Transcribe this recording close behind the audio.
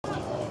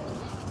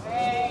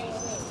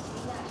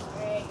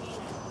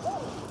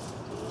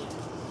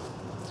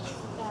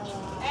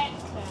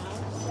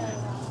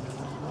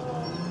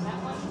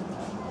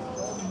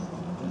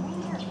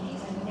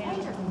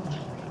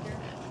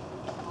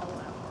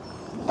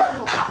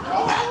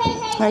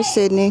Hi,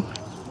 Sydney.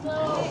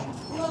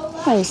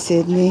 Hi,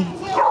 Sydney.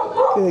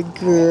 Good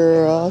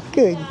girl.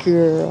 Good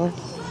girl.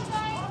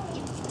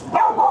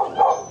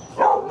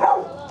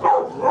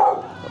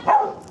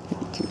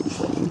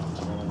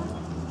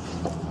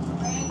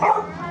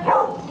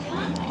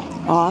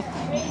 Off.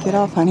 Get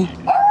off, honey.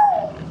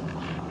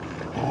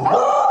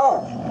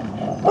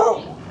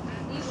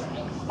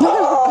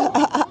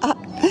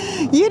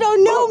 You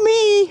don't know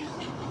me.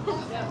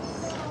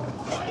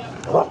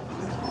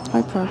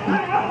 Hi,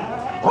 Parker.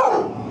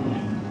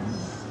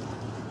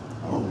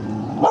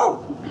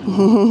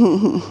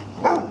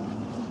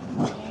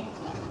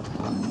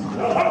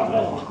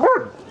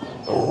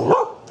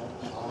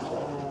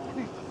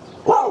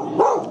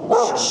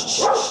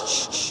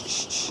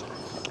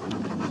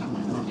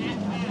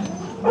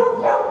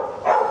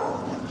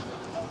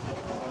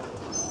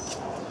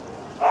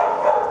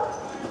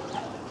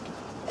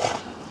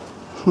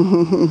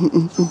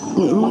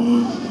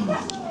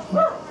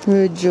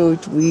 Good Joe,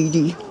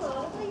 sweetie.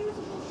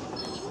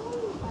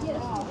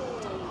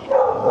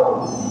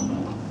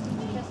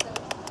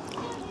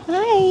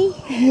 Hi,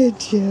 good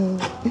Joe.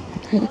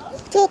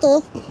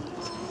 Toto.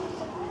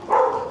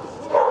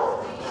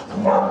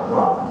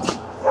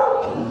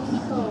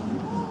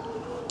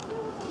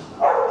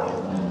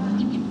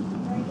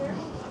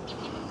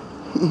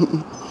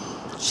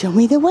 Show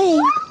me the way.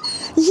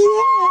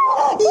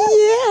 Yeah,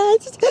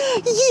 yes,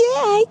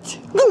 yes.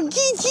 Go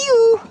get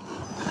you.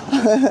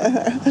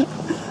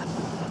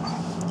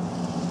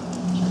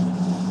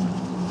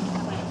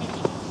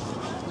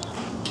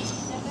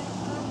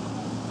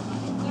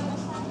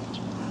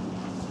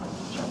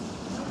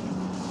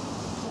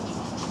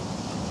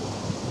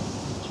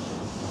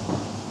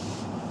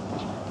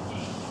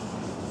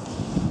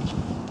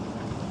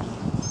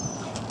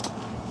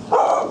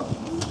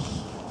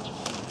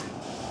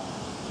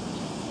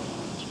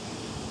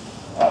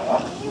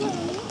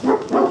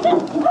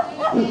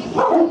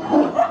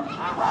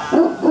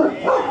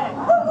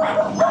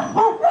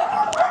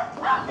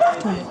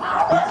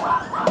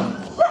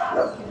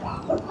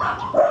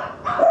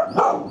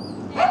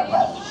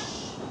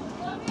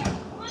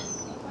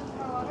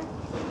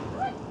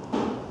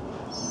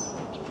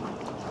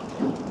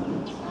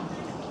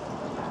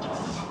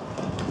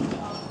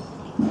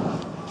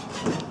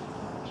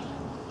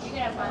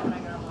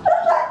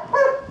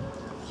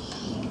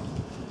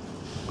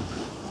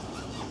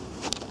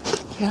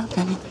 Yeah,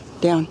 Penny.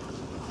 Down.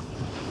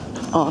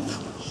 Off.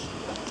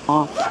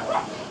 Off.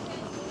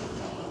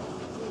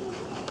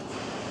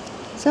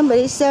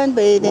 Somebody's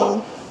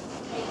sunbathing.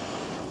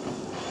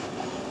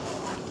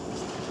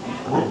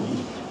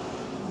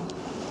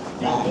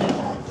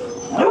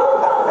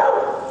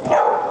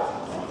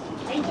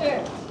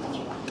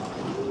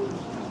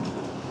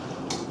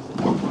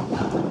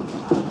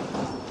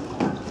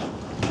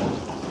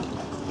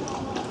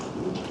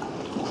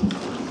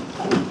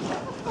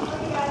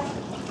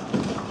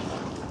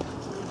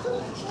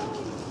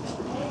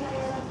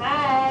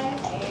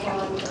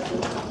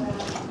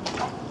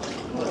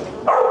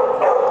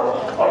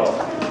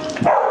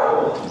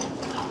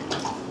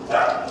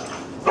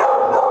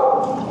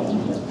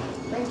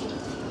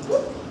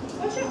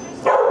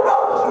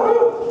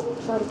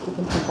 Try to keep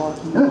him from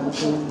barking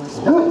unless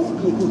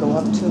you can go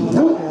up to him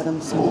and pat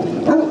him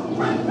something.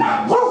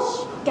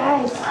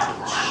 Guys.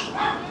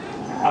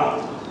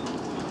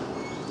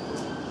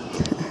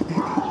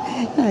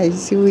 Hi,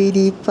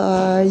 sweetie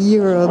pie.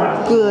 You're a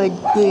good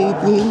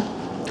baby.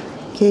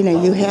 Okay,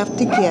 now you have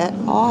to get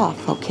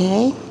off,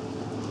 okay?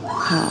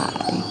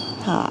 Hi.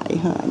 Hi,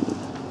 honey.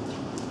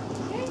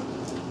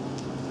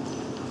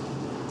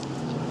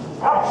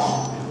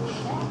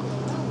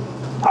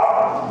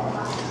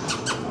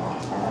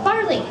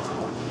 Barley.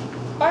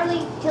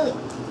 Barley, Tilly.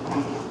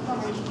 Come on,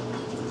 Reggie.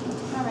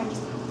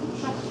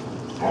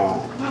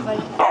 Come on,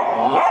 buddy.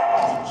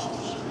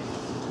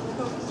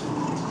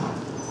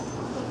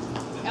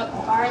 Oh,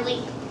 Barley.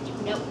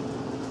 Nope.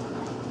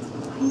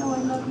 I know I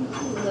love you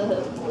too.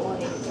 Good boy.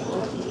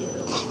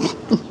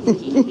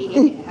 Thank you.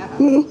 Yeah.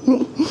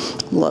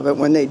 Love it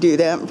when they do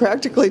that and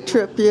practically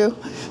trip you.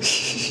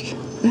 Just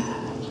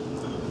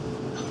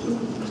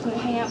gonna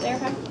hang out there,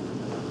 huh?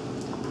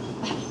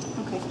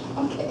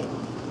 Okay.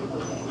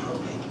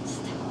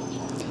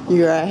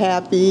 You're a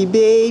happy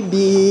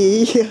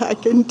baby. I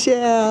can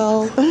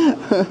tell.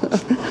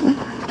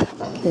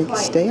 Okay,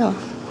 stay off.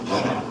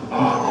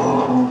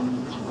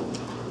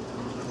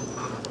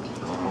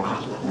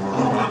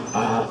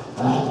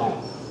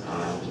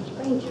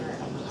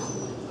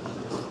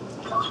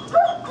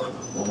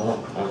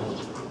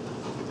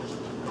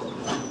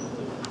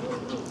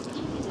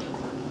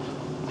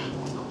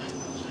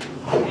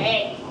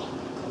 Hey.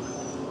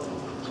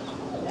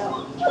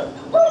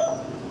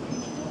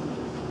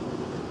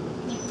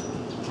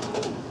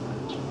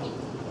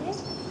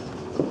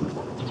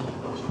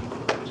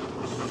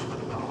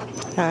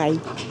 Hi.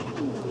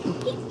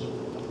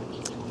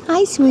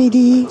 Hi,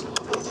 sweetie.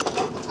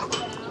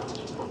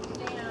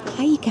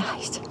 Hi, you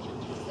guys.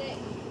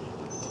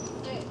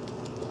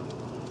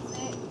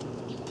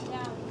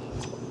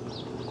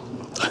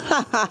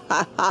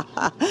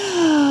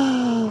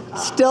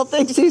 Stay Still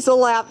thinks he's a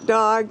lap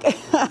dog. He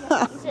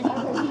said, I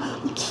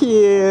love you.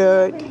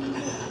 Cute.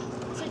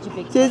 Such a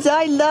big Says,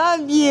 I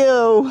love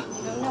you. I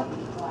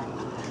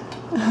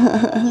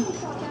don't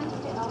know.